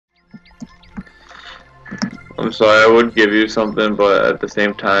I'm sorry, I would give you something, but at the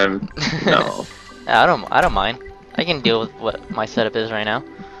same time, no. I don't mind. I can deal with what my setup is right now.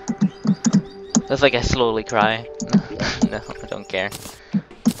 That's like I slowly cry. No, I don't care.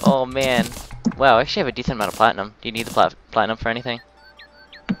 Oh man. Wow, I actually have a decent amount of platinum. Do you need the platinum for anything?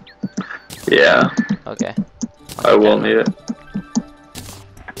 Yeah. Okay. I will need it.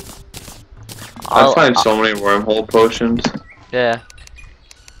 I find so many wormhole potions. Yeah.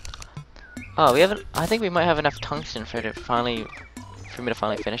 Oh, we haven't. I think we might have enough tungsten for me to finally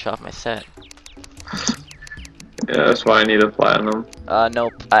finish off my set. Yeah, that's why I need a platinum.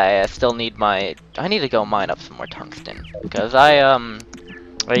 Nope. I still need my. I need to go mine up some more tungsten because I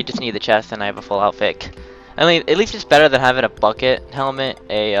just need the chest and I have a full outfit. I mean, at least it's better than having a bucket helmet,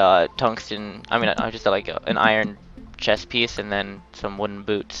 a tungsten. I mean, just like an iron chest piece and then some wooden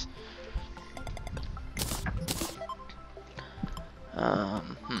boots.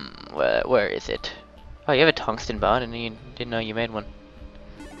 Where is it? Oh, you have a tungsten bow, and you didn't know you made one.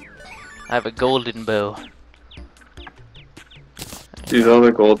 I have a golden bow. Use all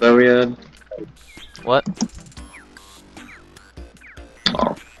the gold that we had. What?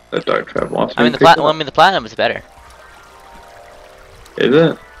 Oh, the dark trap wants me. I mean, the platinum is better. Is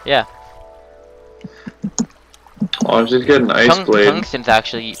it? Yeah. Oh, I was just getting ice blade. Tungsten's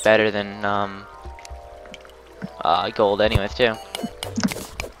actually better than gold, anyways, too.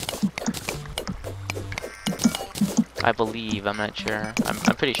 I believe. I'm not sure.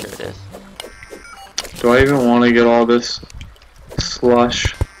 I'm pretty sure it is. Do I even want to get all this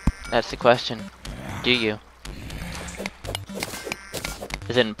slush? That's the question. Do you?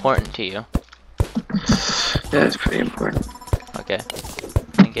 Is it important to you? Yeah, it's pretty important. Okay.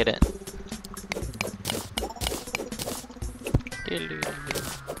 I get it.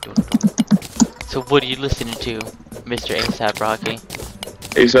 So what are you listening to, Mr. ASAP Rocky?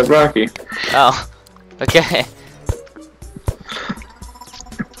 ASAP Rocky. Oh. Okay.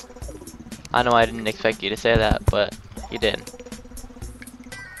 I know I didn't expect you to say that, but you did.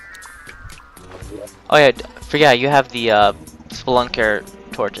 Oh yeah, forget you have the Spelunker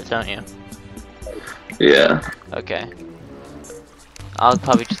torches, don't you? Yeah. Okay. I'll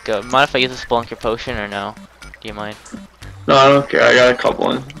probably just go. Mind if I use a Spelunker potion or no? Do you mind? No, I don't care. I got a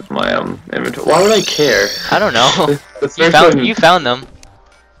couple in my inventory. Why would I care? I don't know. The you found them.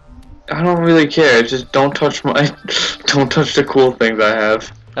 I don't really care. Just don't touch don't touch the cool things I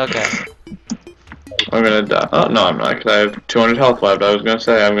have. Okay. I'm gonna die. Oh no, I'm not. Cause I have 200 health left. I was gonna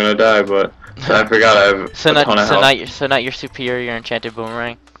say I'm gonna die, but I forgot I have a ton of health. Not your superior enchanted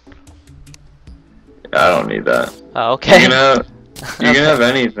boomerang. I don't need that. Oh, okay. You can have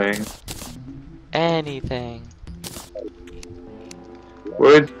anything. Anything.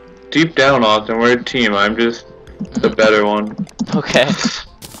 We're deep down, Austin. We're a team. I'm just the better one. Okay.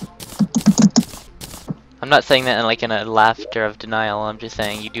 I'm not saying that in a laughter of denial. I'm just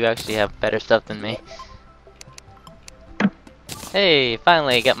saying you do actually have better stuff than me. Hey,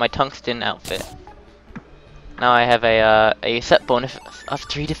 finally I got my tungsten outfit. Now I have a set bonus of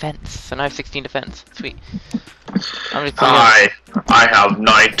 3 defense, and I have 16 defense. Sweet. I'm just I have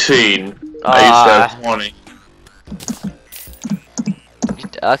 19. I used to have 20.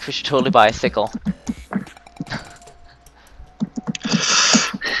 Alex, we should totally buy a sickle.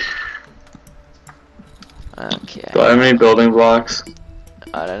 Okay. Do I have any building blocks?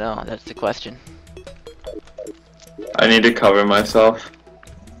 I don't know. That's the question. I need to cover myself.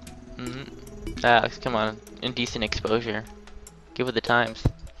 Alex, come on. Indecent exposure. Get with the times.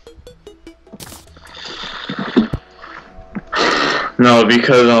 No,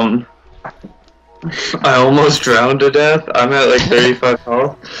 because I almost drowned to death. I'm at like 35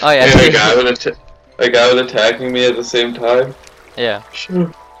 health. Oh yeah. And a guy was attacking me at the same time. Yeah.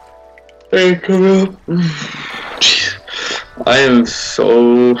 Sure. Hey, come up. Jeez. I am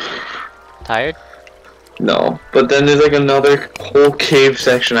so tired. No, but then there's like another whole cave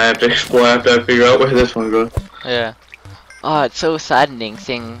section I have to explore after I figure out where this one goes. Yeah. Oh, it's so saddening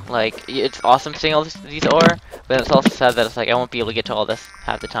seeing, like, it's awesome seeing all these ore, but it's also sad that it's like I won't be able to get to all this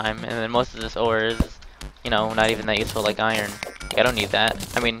half the time, and then most of this ore is, you know, not even that useful like iron. Like, I don't need that.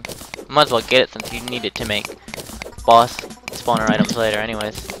 I mean, might as well get it since you need it to make boss spawner items later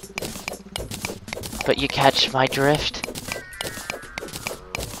anyways. But you catch my drift?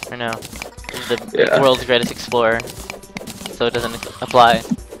 Or no? This is the world's greatest explorer, so it doesn't apply.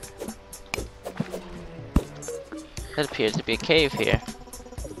 That appears to be a cave here.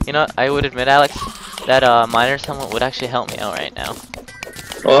 You know, I would admit, Alex, that miner's helmet would actually help me out right now.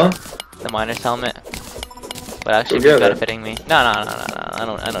 What? The miner's helmet would actually be benefiting me. No, I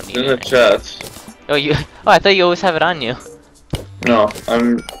don't need it. In the chest. Oh, I thought you always have it on you. No,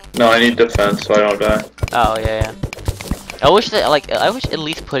 I need defense so I don't die. Oh yeah, yeah. I wish that I wish at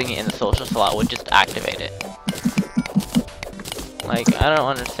least putting it in the social slot would just activate it. Like I don't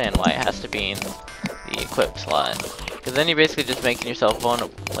understand why it has to be in the equipped slot, because then you're basically just making yourself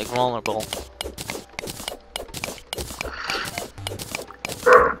vulnerable.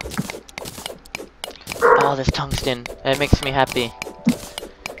 Oh, this tungsten, it makes me happy.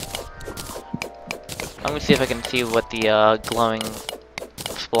 I'm gonna see if I can see what the glowing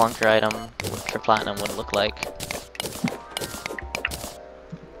spelunker item for platinum would look like.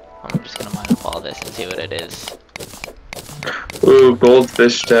 I'm just gonna mine up all this and see what it is. Ooh,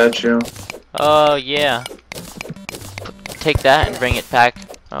 goldfish statue. Oh yeah. Take that and bring it back.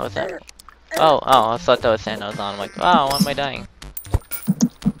 What was that? Oh, I thought that was saying I was on. I'm like, oh, why am I dying?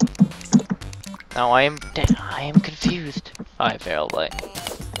 Now I am confused. Oh, I feral light.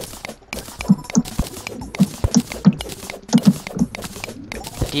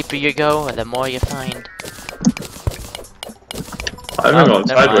 The deeper you go, the more you find. I'm going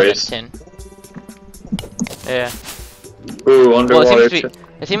sideways. Yeah. Ooh, underwater. Well,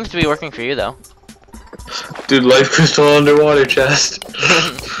 it seems to be working for you though. Dude, life crystal underwater chest.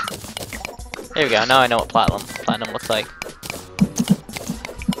 There we go. Now I know what platinum looks like.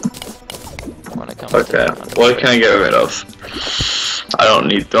 When it comes Okay, what can I get rid of? I don't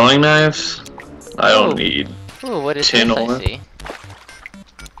need throwing knives. I don't need what is tin this ore. I see?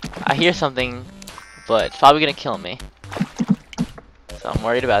 I hear something, but it's probably gonna kill me. So I'm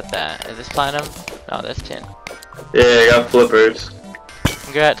worried about that. Is this platinum? No, that's tin. Yeah, I got flippers.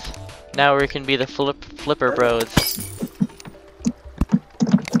 Congrats. Now we can be the flipper bros.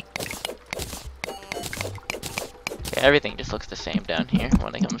 Okay, everything just looks the same down here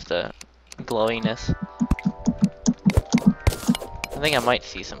when it comes to glowiness. I think I might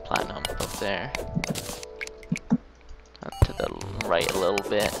see some platinum up there. Up to the right a little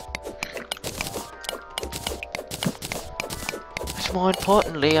bit. More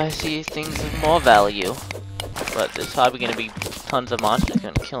importantly, I see things of more value. But there's probably gonna be tons of monsters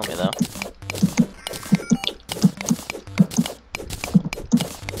gonna kill me though.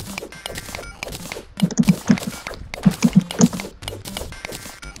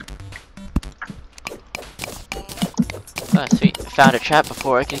 Oh sweet, I found a trap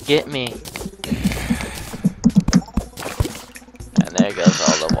before it could get me. And there goes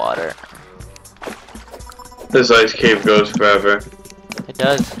all the water. This ice cave goes forever. It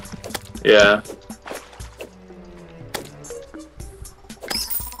does. Yeah.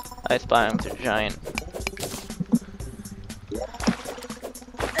 Ice biomes are giant.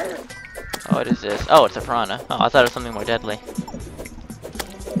 Oh, what is this? Oh, it's a piranha. Oh, I thought it was something more deadly.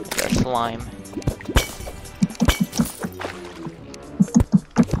 Like a slime.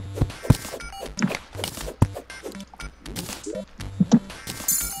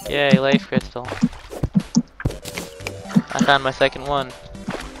 Yay, life crystal. I found my second one.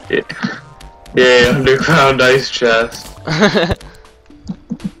 Yeah. Yay, underground ice chest.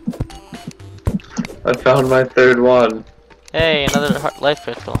 I found my third one. Hey, another life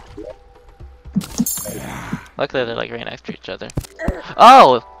crystal. Luckily they're like right next to each other.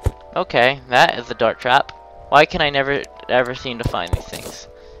 Oh! Okay, that is a dart trap. Why can I never ever seem to find these things?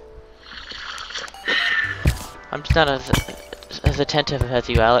 I'm just not as attentive as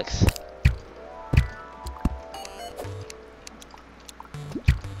you, Alex.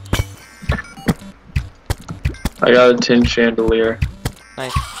 I got a tin chandelier.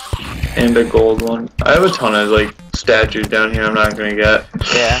 Nice. And a gold one. I have a ton of like statues down here I'm not gonna get.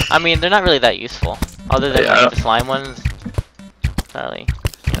 Yeah, I mean they're not really that useful. Other than Yeah, like, the slime ones. Not really,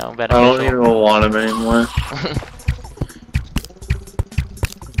 you know, beneficial. I don't even want them anymore.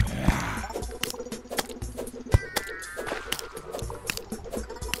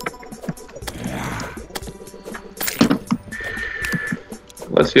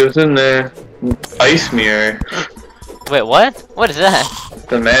 Let's see what's in there. Ice mirror. Wait, what? What is that?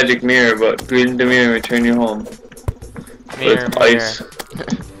 The magic mirror, but read the mirror and return you home. Mirror, With mirror. ice.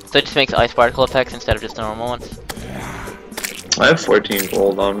 So it just makes ice particle effects instead of just the normal ones? I have 14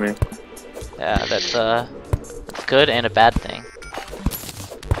 gold on me. Yeah, that's good and a bad thing.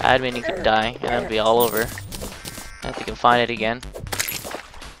 Bad meaning you could die and then be all over. And you can find it again.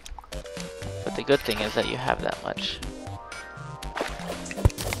 But the good thing is that you have that much.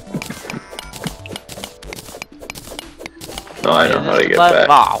 No, I know how to get back.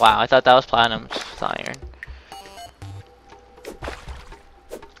 Oh, wow, I thought that was platinum. It's iron.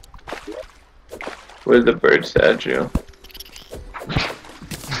 Where's the bird statue?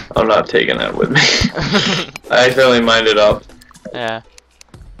 I'm not taking that with me. I accidentally mined it up. Yeah.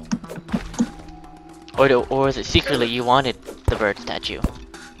 Or is it secretly you wanted the bird statue?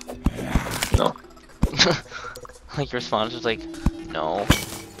 No. Like your response was like, no.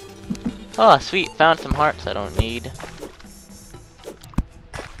 Oh, sweet, found some hearts I don't need.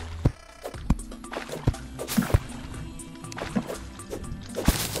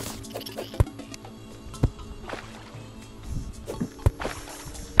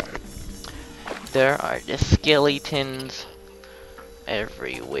 There are just skeletons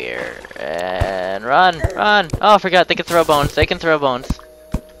everywhere. And run! Run! Oh, I forgot they can throw bones. They can throw bones.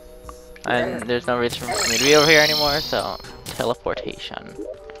 And there's no reason for me to be over here anymore, so teleportation.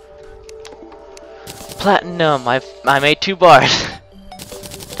 Platinum! I made 2 bars.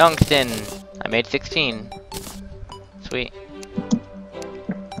 Tungsten! I made 16. Sweet.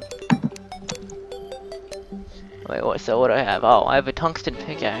 Wait, what? So what do I have? Oh, I have a tungsten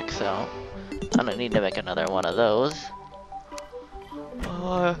pickaxe, so I don't need to make another one of those.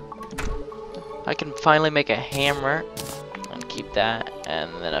 I can finally make a hammer and keep that,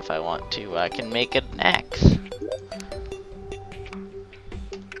 and then if I want to, I can make an axe.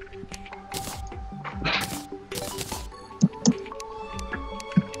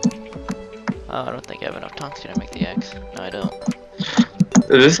 Oh, I don't think I have enough tungsten to make the axe. No, I don't.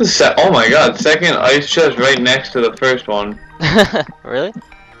 This is oh my god, second ice chest right next to the first one. Really?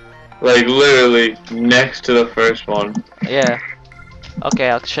 Like literally next to the first one. Yeah.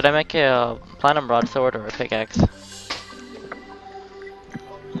 Okay, should I make a platinum broadsword or a pickaxe?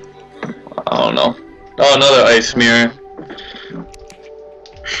 I don't know. Oh, another ice mirror.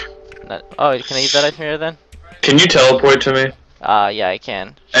 Oh, can I use that ice mirror then? Can you teleport to me? Yeah, I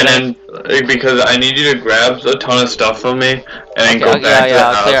can. And then, because I need you to grab a ton of stuff from me, and then go back to the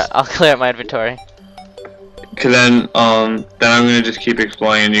house. I'll clear out my inventory. Cause then I'm gonna just keep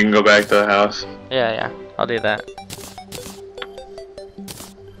exploring, and you can go back to the house. Yeah, I'll do that.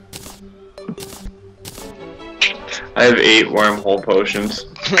 I have 8 wormhole potions.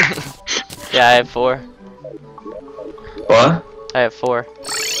 Yeah, I have 4. What? I have 4.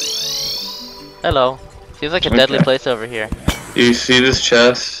 Hello. Seems like a deadly place over here. Do you see this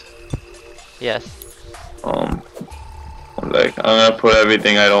chest? Yes. Like, I'm gonna put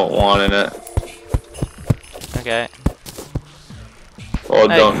everything I don't want in it. Okay. Or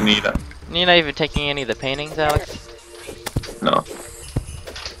don't need it. You're not even taking any of the paintings, Alex? No.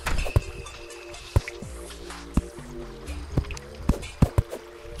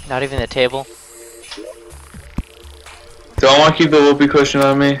 Not even the table? Do I want to keep the whoopee cushion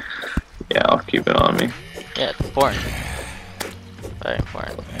on me? Yeah, I'll keep it on me. Yeah, it's important. Very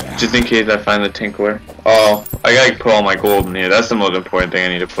important. Just in case I find the tinkler. Oh, I gotta put all my gold in here. That's the most important thing I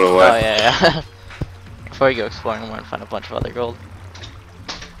need to put away. Oh, yeah. Before you go exploring, I want to find a bunch of other gold.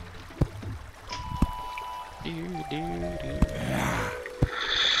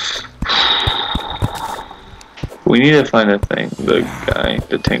 We need to find a thing. The guy,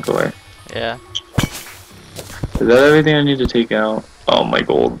 the tinkler. Yeah. Is that everything I need to take out? Oh, my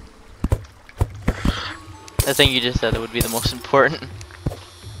gold. The thing you just said that would be the most important.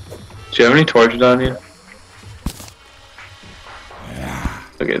 Do you have any torches on you?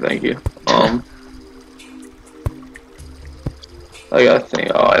 Okay, thank you. I got a thing.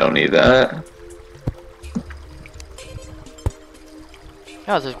 Oh, I don't need that.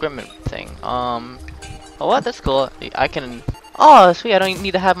 Oh, it's a equipment thing. Oh, what? That's cool. I can. Oh, sweet. I don't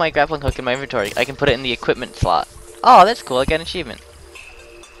need to have my grappling hook in my inventory. I can put it in the equipment slot. Oh, that's cool. I got an achievement.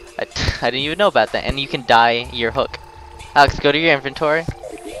 I didn't even know about that. And you can dye your hook. Alex, go to your inventory.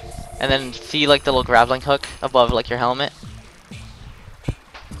 And then see like the little grappling hook above like your helmet.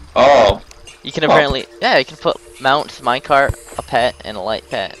 Oh. You can apparently, yeah, you can put mounts, minecart, a pet, and a light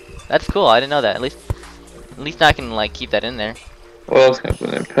pet. That's cool. I didn't know that. At least now I can like keep that in there. What else can I put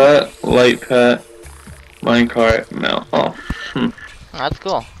in there? Pet, light pet, minecart, mount. Oh. That's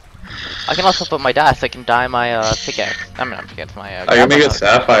cool. I can also put my dye, so I can dye my pickaxe. I mean, not pickaxe, my. I can make a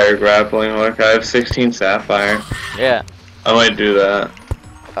sapphire grappling hook. I have 16 sapphire. Yeah. I might do that.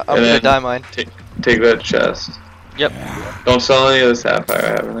 I'm gonna dye mine. Take that chest. Yep. Don't sell any of the sapphire I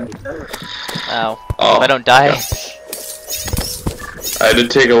have in there. Ow. Oh, if I don't die. Yeah. I had to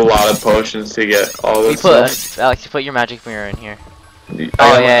take a lot of potions to get all this stuff. Alex, you put your magic mirror in here.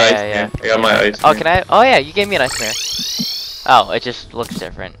 I got my ice mirror. Can I? Oh yeah, you gave me an ice mirror. Oh, it just looks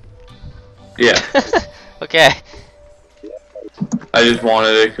different. Yeah. Okay. I just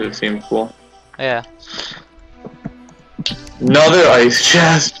wanted it because it seemed cool. Yeah. Another ice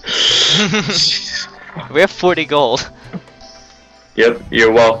chest. We have 40 gold. Yep,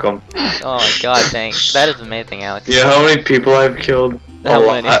 you're welcome. Oh my god, thanks. That is amazing, Alex. You know how many people I've killed? How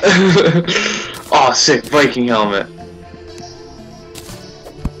many? Oh, sick Viking helmet.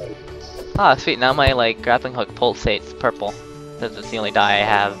 Ah, sweet. Now my like grappling hook pulsates purple. Because it's the only dye I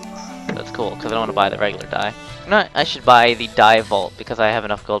have. That's That's cool, because I don't want to buy the regular dye. You know what? I should buy the dye vault, because I have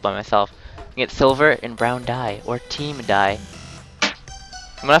enough gold by myself. I can get silver and brown dye, or team dye.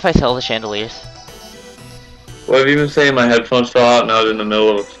 What if I sell the chandeliers? What have you been saying? My headphones fell out and I was in the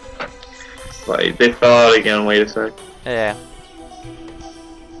middle of... Like, they fell out again, wait a sec. Yeah.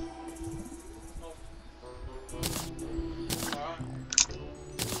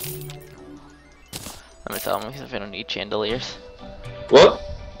 Let me sell them because I don't need chandeliers. What?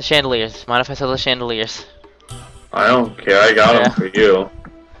 The chandeliers. Mind if I sell the chandeliers? I don't care, I got them for you.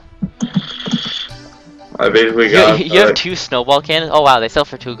 I basically got... You have 2 snowball cannons? Oh wow, they sell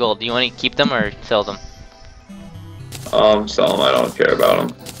for 2 gold. Do you want to keep them or sell them? Sell them, I don't care about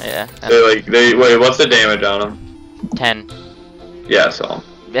them. Yeah. Wait, what's the damage on them? 10. Yeah, sell them.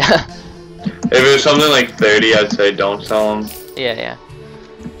 Yeah. If it was something like 30, I'd say don't sell them. Yeah.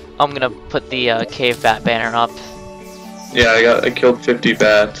 I'm gonna put the cave bat banner up. Yeah, I killed 50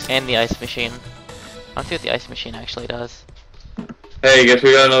 bats. And the ice machine. I'll see what the ice machine actually does. Hey, guess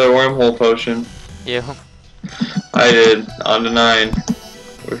we got another wormhole potion. You? I did. On to 9.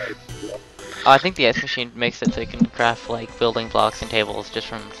 I think the ice machine makes it so you can craft like building blocks and tables just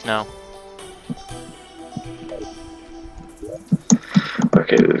from snow.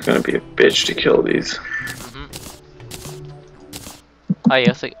 Okay, there's gonna be a bitch to kill these. Oh,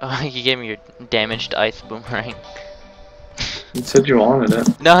 yes, you gave me your damaged ice boomerang. You said you wanted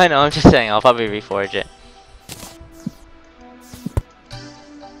it. No, I know, I'm just saying, I'll probably reforge it.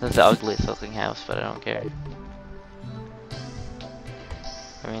 This is the ugliest looking house, but I don't care.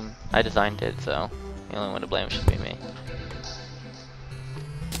 I mean, I designed it, so the only one to blame should be me.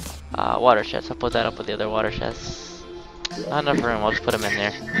 Water chests, I'll put that up with the other water chests. Not enough room, I'll just put them in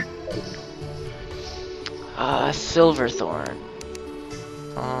there. Silverthorn.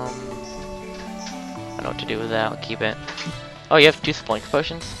 I don't know what to do with that, I'll keep it. Oh, you have 2 splink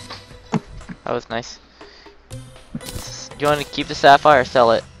potions? That was nice. Do you want to keep the sapphire or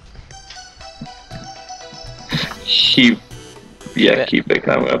sell it? Keep it.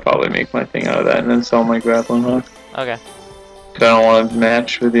 I'm gonna probably make my thing out of that and then sell my grappling hook. Okay. I don't want to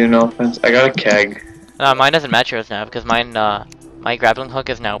match with you, no offense. I got a keg. No, mine doesn't match yours now because mine, my grappling hook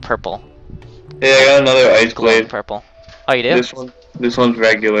is now purple. Yeah, I got another ice blade. Purple. Oh, you do? This one's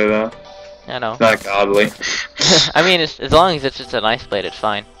regular though. I know. It's not godly. I mean, as long as it's just an ice blade, it's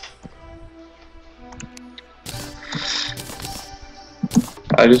fine.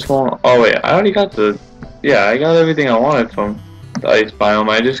 I just want. Oh wait, I already got the. Yeah, I got everything I wanted from the ice biome.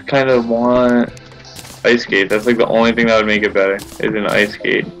 I just kind of want ice skate. That's like the only thing that would make it better. Is an ice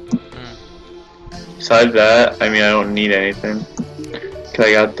skate. Besides that, I mean, I don't need anything. Cause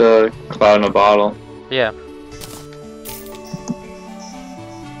I got the cloud in a bottle. Yeah.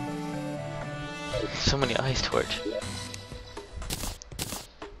 So many ice torch.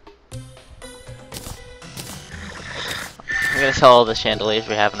 I'm gonna sell all the chandeliers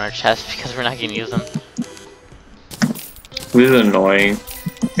we have in our chest because we're not gonna use them. This is annoying.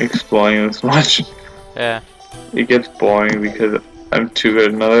 Exploring this much. Yeah. It gets boring because I'm too good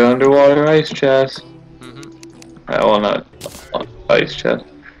at another underwater ice chest. Well, not ice chest.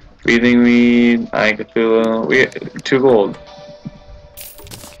 Breathing weed, Cthulhu. We get 2 gold.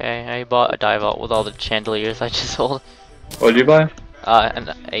 Okay, I bought a dye vault with all the chandeliers I just sold. What'd you buy?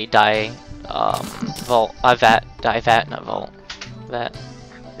 A dye vault. Dye vat, not vault. Vat.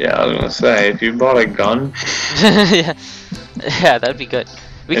 Yeah, I was gonna say, if you bought a gun. Yeah, that'd be good.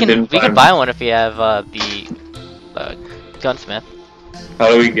 We can buy one if we have the gunsmith. How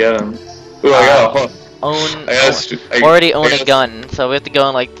do we get them? Ooh, I got a hook. Already own a gun, so we have to go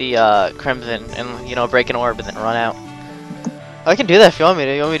in like the Crimson and break an orb and then run out. I can do that if you want me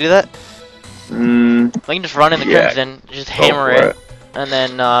to. You want me to do that? I can just run in the Crimson, just hammer it, and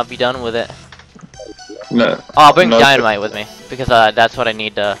then be done with it. No. Oh, I'll bring dynamite with me because that's what I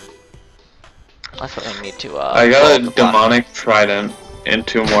need to. That's what I need to. I got a demonic trident and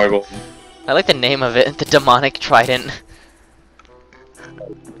 2 more gold. I like the name of it, the demonic trident.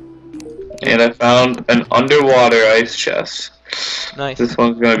 And I found an underwater ice chest. Nice. This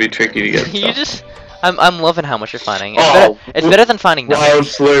one's gonna be tricky to get. You just. I'm loving how much you're finding. It's better than finding nothing. Wild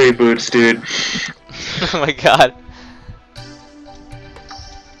slurry boots, dude. Oh my god.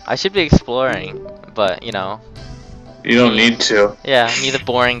 I should be exploring, but you know. You don't need to. Yeah, me the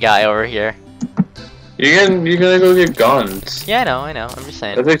boring guy over here. You're gonna go get guns. Yeah, I know. I'm just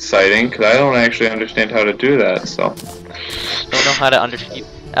saying. That's exciting, because I don't actually understand how to do that, so. Don't know how to understand.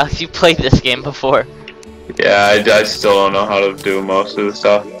 Alex, you played this game before. Yeah, I still don't know how to do most of the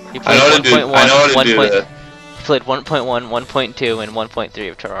stuff. I know how to do that. You played 1.1, 1.2, and 1.3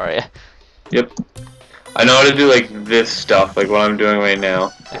 of Terraria. Yep. I know how to do like this stuff, like what I'm doing right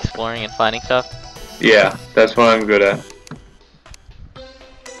now. Exploring and finding stuff? Yeah, that's what I'm good at.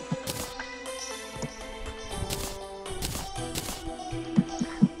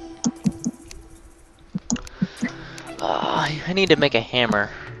 I need to make a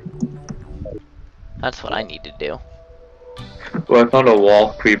hammer. That's what I need to do. Well, I found a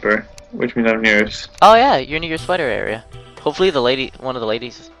wall creeper, which means I'm nearest. Oh yeah, you're near your spider area. Hopefully one of the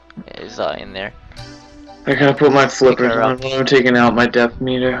ladies is in there. I gotta put my flippers her on up. when I'm taking out my depth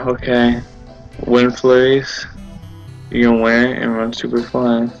meter. Okay. Wind flurries. You can wear it and run super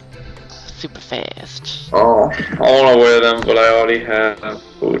fast. Super fast. Oh, I wanna wear them, but I already have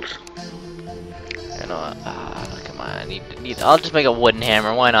boots. You know what? Come on, I need. I'll just make a wooden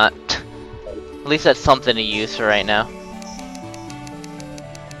hammer. Why not? At least that's something to use for right now.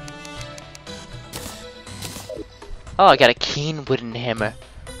 Oh, I got a keen wooden hammer.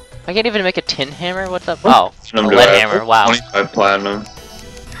 I can't even make a tin hammer. What's up? Oh, a lead hammer. Wow. 25 platinum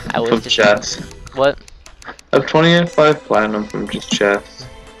I was from just chests. what? I have 25 platinum from just chests.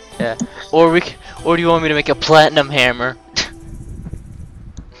 Yeah. Or do you want me to make a platinum hammer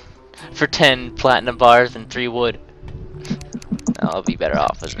for 10 platinum bars and 3 wood? I'll be better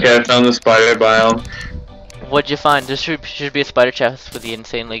off with Yeah, I found the spider biome. What'd you find? There should be a spider chest with the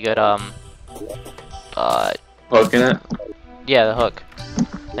insanely good Hook in it. yeah, the hook.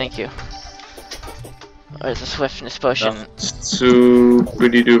 Thank you. Where's the swiftness potion? No, super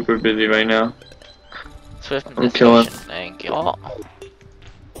duper busy right now. Swiftness I'm killing. potion. Thank you. Oh,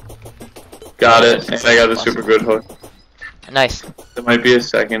 Got it. And I got a super good hook. nice. There might be a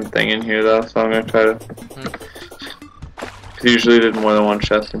second thing in here though, so I'm gonna try to. Cause usually there's more than one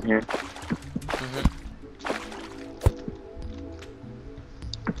chest in here.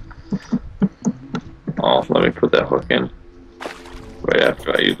 Oh, let me put that hook in. Right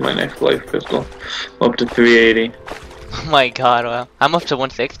after I use my next life crystal. I'm up to 380. Oh my god, well, I'm up to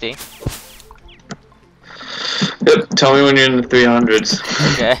 160. Yep, tell me when you're in the 300s.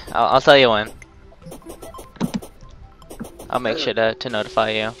 Okay, I'll tell you when. I'll make sure to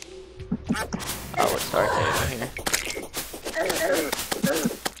notify you. Oh, what's dark over here?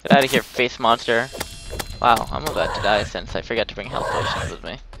 Get out of here, face monster. Wow, I'm about to die since I forgot to bring health potions with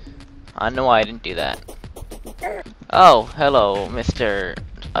me. I know why I didn't do that. Oh, hello, Mr.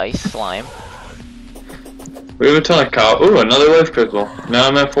 Ice Slime. We have a ton of cow. Ooh, another life crystal. Now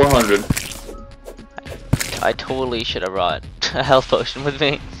I'm at 400. I totally should have brought a health potion with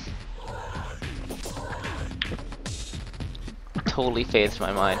me. Totally phased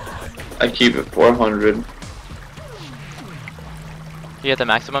my mind. I keep it 400. You at the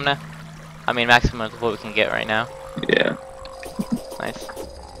maximum now? I mean, maximum is what we can get right now. Yeah. Nice.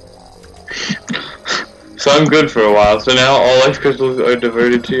 So I'm good for a while. So now all life crystals are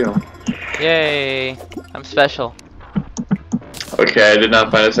diverted to you. Yay! I'm special. Okay, I did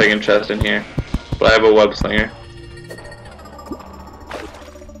not find a second chest in here. But I have a web slinger.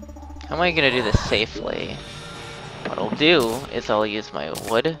 How am I gonna do this safely? What I'll do is I'll use my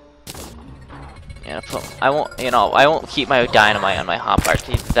wood. And I won't keep my dynamite on my hot part.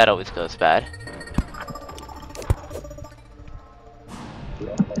 That always goes bad.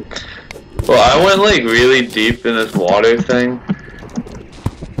 Well, I went like really deep in this water thing.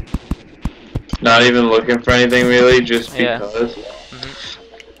 Not even looking for anything really, just because. Yeah.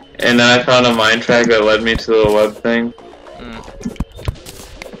 And then I found a mine track that led me to the web thing.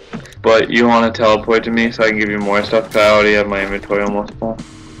 But you want to teleport to me so I can give you more stuff, because I already have my inventory almost full.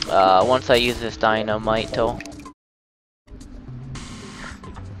 Once I use this dynamite tool.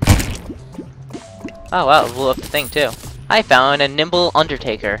 Oh wow, it blew up the thing too. I found a nimble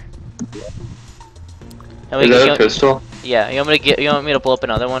undertaker. Is that a pistol? Yeah, you want me to blow up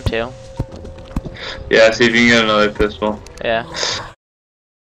another one too? Yeah, see if you can get another pistol. Yeah.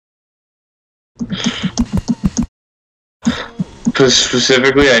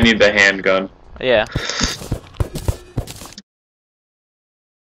 Specifically, I need the handgun. Yeah.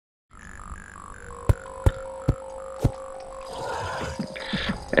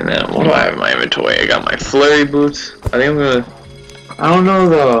 And then, what do I have in my inventory? I got my flurry boots. I think I'm gonna... I don't know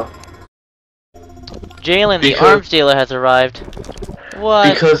though. Jalen, the arms dealer has arrived.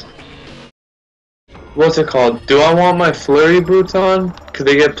 What? Because... What's it called? Do I want my flurry boots on? Because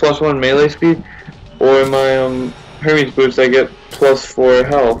they get +1 melee speed? Or my Hermes boots I get +4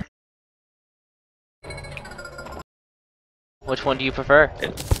 health? Which one do you prefer?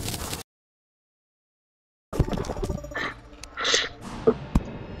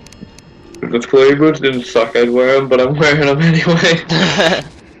 If the flurry boots didn't suck, I'd wear them, but I'm wearing them anyway.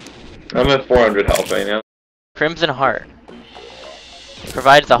 I'm at 400 health right now. Crimson Heart.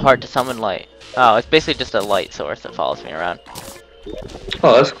 Provides a heart to summon light. Oh, it's basically just a light source that follows me around.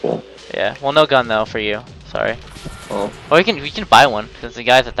 Oh, that's cool. Yeah. Well, no gun though for you. Sorry. Oh. Well, we can buy one because the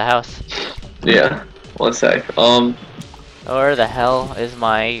guy's at the house. Yeah. One sec. Where the hell is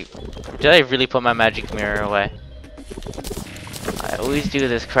my? Did I really put my magic mirror away? I always do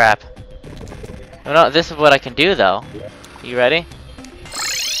this crap. No, this is what I can do though. You ready?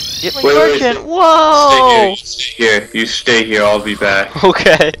 Get my merchant! Whoa! Stay here. You stay here. I'll be back.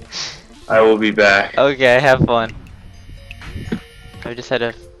 Okay. I will be back. Okay, have fun. I just had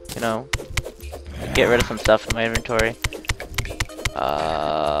to, you know, get rid of some stuff from my inventory.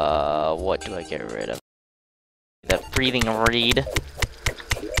 What do I get rid of? That breathing reed.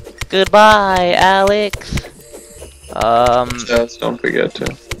 Goodbye, Alex. Chest, don't forget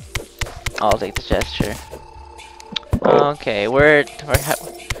to. I'll take the gesture. Oh. Okay, you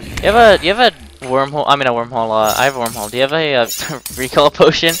have a wormhole? I mean a wormhole. I have a wormhole. Do you have a recall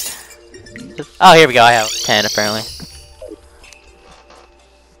potion? Oh, here we go. I have 10 apparently.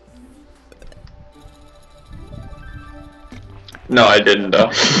 No, I didn't though.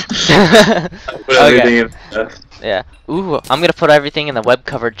 I put everything in the chest. Yeah. Ooh, I'm gonna put everything in the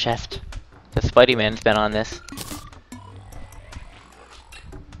web-covered chest. The Spidey Man's been on this.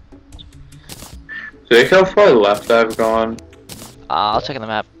 Look how far left I've gone. I'll check on the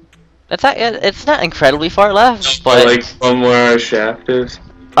map. It's not incredibly far left, but like from where our shaft is.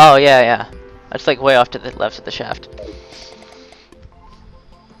 oh yeah. It's like way off to the left of the shaft.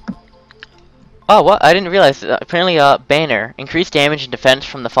 Oh, what? I didn't realize. Apparently, banner. Increased damage and defense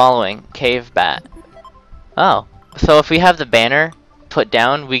from the following. Cave bat. Oh. So if we have the banner put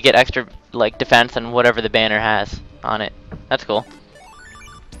down, we get extra, like, defense and whatever the banner has on it. That's cool.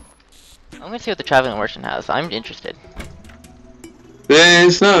 I'm gonna see what the traveling merchant has. I'm interested.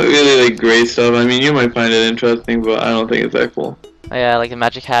 It's not really, like, great stuff. I mean, you might find it interesting, but I don't think it's that cool. Oh, yeah, like the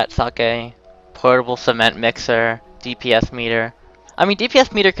magic hat, sake, portable cement mixer, DPS meter. I mean,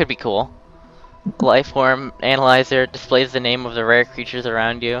 DPS meter could be cool. Life form analyzer displays the name of the rare creatures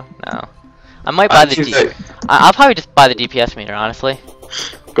around you. No, I might buy the I'll probably just buy the DPS meter, honestly.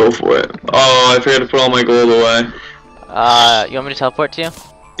 Go for it. Oh, I forgot to put all my gold away. You want me to teleport to you?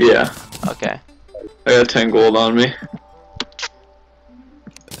 Yeah. Okay. I got 10 gold on me.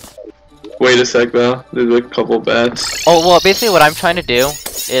 Wait a sec though. There's a couple bats. Oh well, basically what I'm trying to do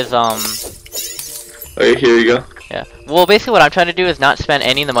is Okay, here you go. Yeah. Well, basically what I'm trying to do is not spend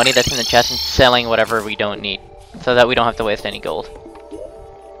any of the money that's in the chest and selling whatever we don't need, so that we don't have to waste any gold.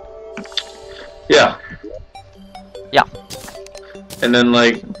 Yeah. Yeah. And then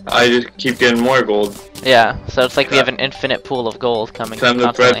like I just keep getting more gold. Yeah. So it's like we have an infinite pool of gold coming. I'm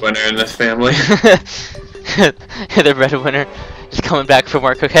the breadwinner in this family. The breadwinner just coming back from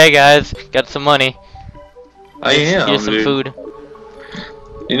work. Okay, guys, got some money. Here's some food.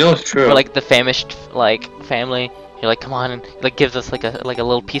 You know it's true. We're like the famished like family. You're like, come on, and like gives us like a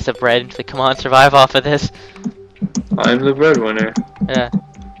little piece of bread. It's like, come on, survive off of this. I'm the breadwinner. Yeah.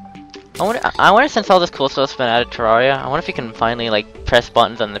 I wonder since all this cool stuff's been added to Terraria, I wonder if you can finally like press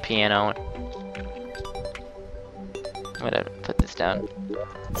buttons on the piano. I'm gonna put this down.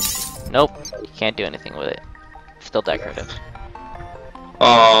 Nope, you can't do anything with it. Still decorative.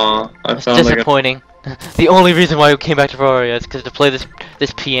 I It's found disappointing. The only reason why we came back to Terraria is because to play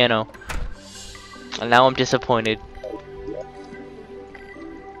this piano. And now I'm disappointed.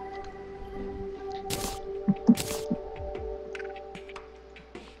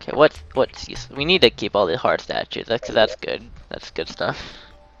 Okay, what's use? We need to keep all the hard statues. That's good. That's good stuff.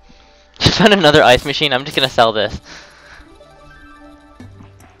 Just found another ice machine. I'm just gonna sell this.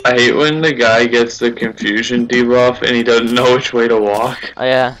 I hate when the guy gets the confusion debuff and he doesn't know which way to walk. Oh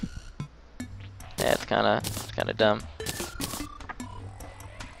yeah. Yeah, it's kinda dumb.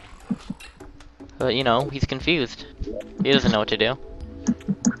 But you know, he's confused. He doesn't know what to do.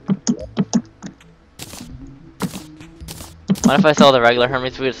 What if I sell the regular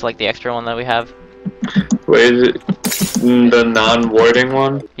Hermes boots, like the extra one that we have? Wait, is it the non-warding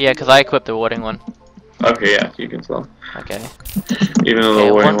one? Yeah, because I equipped the warding one. Okay, yeah, you can sell. Okay. Even though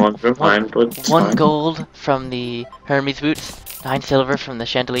the warding ones are fine, but it's one fine. gold from the Hermes boots, 9 silver from the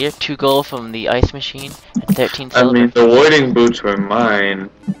chandelier, 2 gold from the ice machine, and 13 silver. I mean, the warding boots were mine,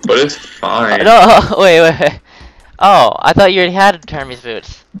 but it's fine. No, wait. Oh, I thought you already had Hermes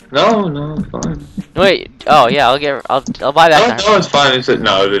boots. No, it's fine. Wait. Oh yeah, I'll buy that. No, it's fine. It's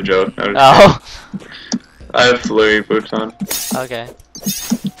no, it was a joke. Oh. I have flurry boots on. Okay.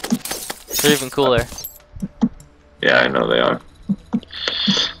 They're even cooler. Yeah, I know they are.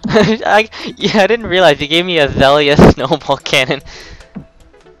 I didn't realize you gave me a Zelia snowball cannon.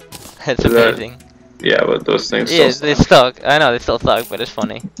 That's amazing. Yeah, but those things Yeah, still they suck. suck. I know they still suck, but it's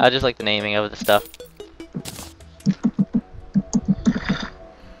funny. I just like the naming of the stuff.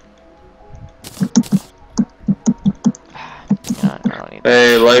 Yeah, I don't need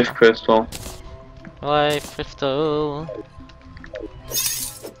Hey, life crystal. life crystal.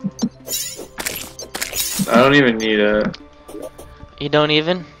 I don't even need it. You don't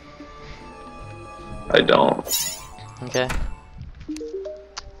even? I don't. Okay.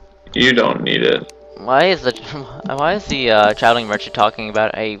 You don't need it. Why is the traveling merchant talking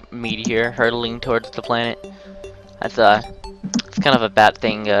about a meteor hurtling towards the planet? That's it's kind of a bad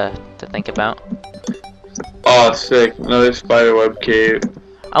thing to think about. Oh, sick. Another spiderweb cave.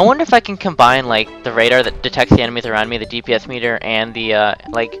 I wonder if I can combine like the radar that detects the enemies around me, the GPS meter, and the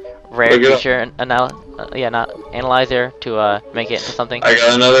like rare Look it up. creature not analyzer to make it into something. I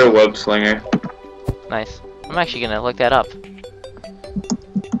got another web slinger. Nice. I'm actually gonna look that up.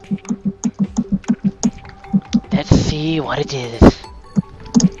 Let's see what it is.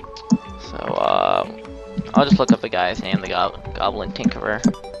 So I'll just look up the guy's name, the Goblin Tinkerer,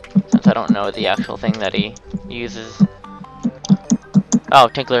 since I don't know the actual thing that he uses. Oh,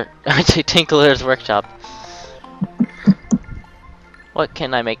 Tinkerer's Workshop. What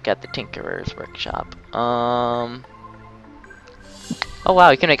can I make at the Tinkerer's Workshop? Oh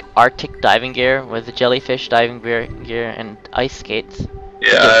wow, you can make Arctic diving gear with the jellyfish diving gear and ice skates.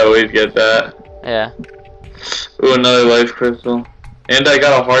 Yeah, I always get that. Yeah. Ooh, another life crystal. And I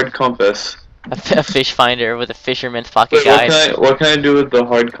got a hard compass. A fish finder with a fisherman's pocket Wait, guide. what can I do with the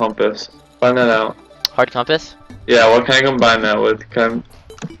hard compass? Find that out. Hard compass? Yeah, what can I combine that with?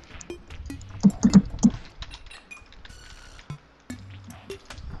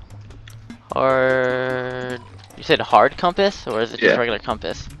 Or you said hard compass, or is it just Yeah. regular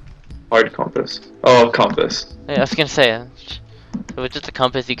compass? Hard compass. Oh, compass. Yeah, I was gonna say, if it's just a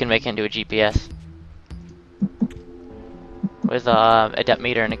compass, you can make it into a GPS with a depth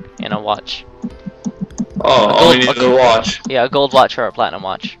meter and a watch. Oh, all we need is a watch. Yeah, a gold watch or a platinum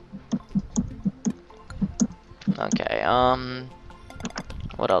watch. Okay.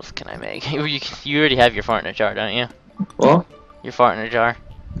 What else can I make? You already have your fart in a jar, don't you? What? Your fart in a jar.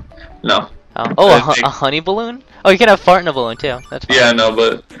 No. Oh, a honey balloon? Oh, you can have fart in a balloon too. That's fine. Yeah, no,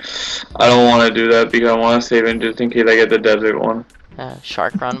 but I don't want to do that because I want to save it just in case I get the desert one.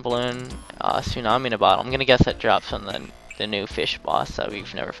 Shark run balloon, tsunami in a bottle. I'm gonna guess that drops on the new fish boss that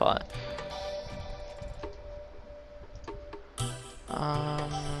we've never fought. Where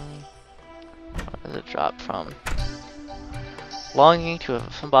does it drop from? Longing to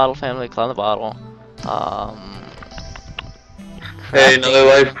some bottle family, climb the bottle. Hey, another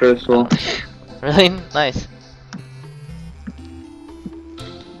life crystal. Really? Nice.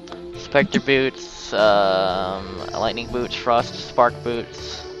 Spectre boots, lightning boots, frost spark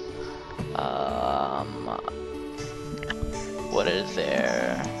boots. What is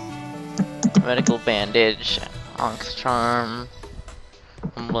there? Medical bandage, Onk's charm,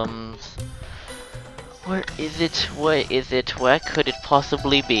 emblems. Where is it? What is it? What could it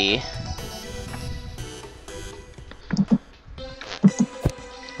possibly be?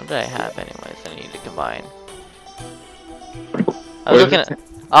 What did I have anyways? I need to combine. I was looking at.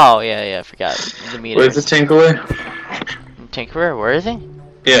 Oh yeah, I forgot the meter. Where's the Tinkerer? Tinkerer? Where is he?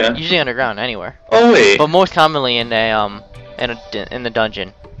 Yeah. Usually underground, anywhere. Oh wait. But most commonly in the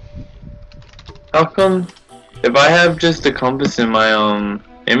dungeon. How come? If I have just a compass in my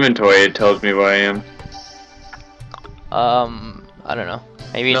inventory, it tells me where I am. I don't know.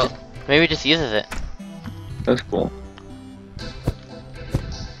 Maybe maybe it just uses it. That's cool.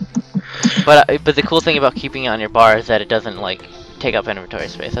 But the cool thing about keeping it on your bar is that it doesn't like take up inventory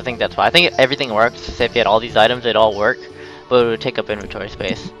space. I think that's why. I think everything works. Say if you had all these items, it'd all work, but it would take up inventory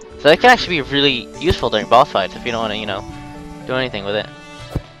space. So that can actually be really useful during boss fights if you don't want to, you know, do anything with it.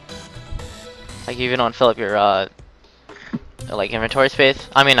 Like if you don't want to fill up your like inventory space.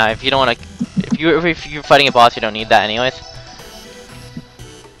 I mean, if you don't want to, if you're fighting a boss, you don't need that anyways.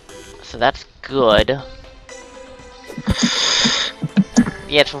 So that's good.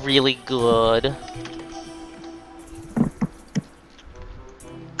 Yeah, it's really good.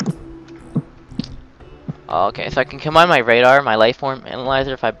 Okay, so I can combine my radar, my life form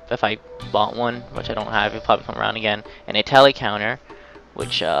analyzer if I bought one, which I don't have. It'll probably come around again, and a tally counter,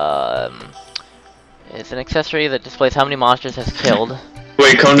 which is an accessory that displays how many monsters has killed.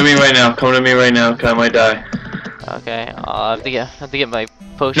 Wait, come to me right now. Come to me right now, cause I might die. Okay, I have to get my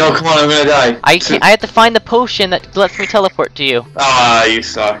potion. No, come on, I'm gonna die. I have to find the potion that lets me teleport to you. Ah, you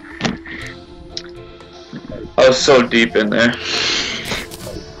suck. I was so deep in there.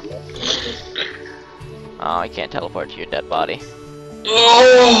 Oh, I can't teleport to your dead body.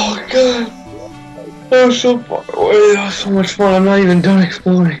 Oh god. That was so far away. That was so much fun. I'm not even done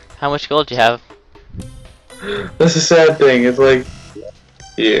exploring. How much gold do you have? That's the sad thing. It's like,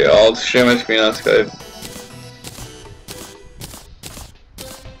 yeah, I'll share my screen on Skype.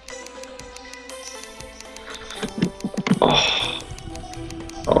 Oh.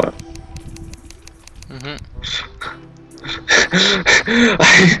 Oh.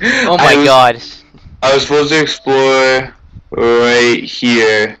 Oh my god. I was supposed to explore right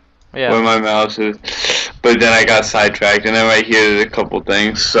here Yeah. where my mouse is, but then I got sidetracked, and then right here there's a couple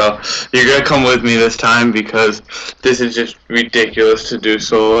things. So you're gonna come with me this time because this is just ridiculous to do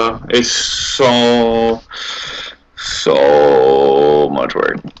solo. It's so much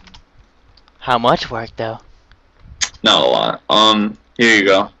work. How much work though? Not a lot. Here you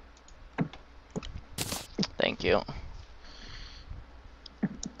go. Thank you.